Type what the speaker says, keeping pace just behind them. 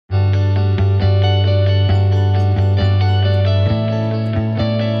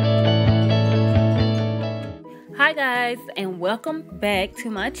guys, and welcome back to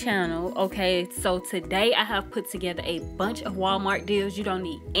my channel. Okay, so today I have put together a bunch of Walmart deals. You don't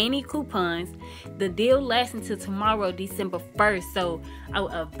need any coupons. The deal lasts until tomorrow, December 1st. So I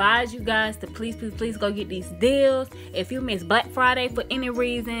would advise you guys to please go get these deals. If you miss Black Friday for any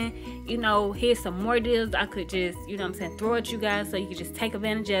reason, you know, here's some more deals I could just, you know what I'm saying, throw at you guys so you can just take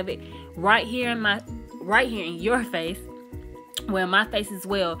advantage of it right here in your face. Well, my face as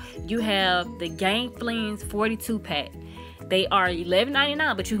well. You have the Game Flings 42 pack. They are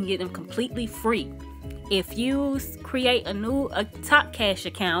 $11.99, but you can get them completely free if you create a Top Cash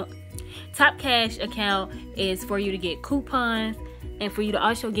account. Top Cash account is for you to get coupons and for you to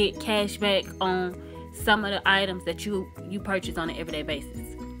also get cash back on some of the items that you purchase on an everyday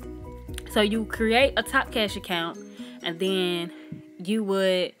basis. So you create a Top Cash account, and then you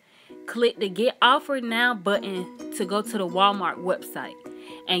would click the Get Offer Now button to go to the Walmart website,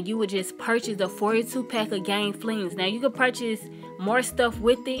 and you would just purchase the 42 pack of Game Flings. Now you could purchase more stuff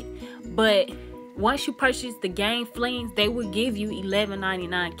with it, but once you purchase the Game Flings, they will give you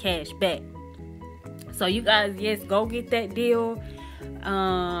 $11.99 cash back. So you guys, yes, go get that deal.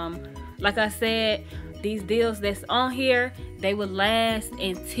 Like I said, these deals that's on here, they will last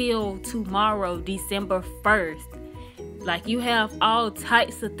until tomorrow, December 1st. Like, you have all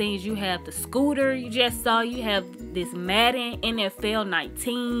types of things. You have the scooter you just saw. You have this Madden NFL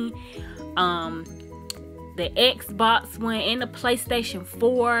 19, the Xbox One, and the PlayStation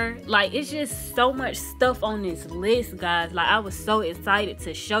 4. Like, it's just so much stuff on this list, guys. Like, I was so excited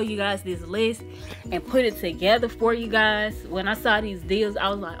to show you guys this list and put it together for you guys. When I saw these deals, I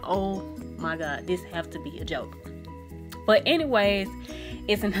was like, oh my God, this have to be a joke. But anyways,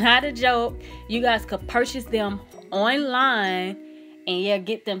 it's not a joke. You guys could purchase them online and yeah,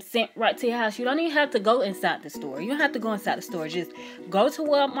 get them sent right to your house. You don't even have to go inside the store. You don't have to go inside the store. Just go to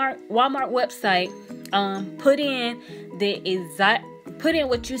Walmart website, put in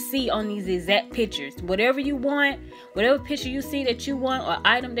what you see on these exact pictures. Whatever you want, whatever picture you see that you want or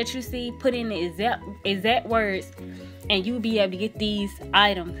item that you see, put in the exact words, and you'll be able to get these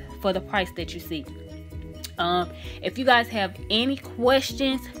items for the price that you see. If you guys have any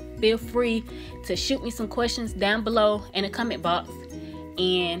questions, feel free to shoot me some questions down below in the comment box,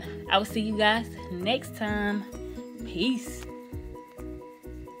 and I will see you guys next time. Peace.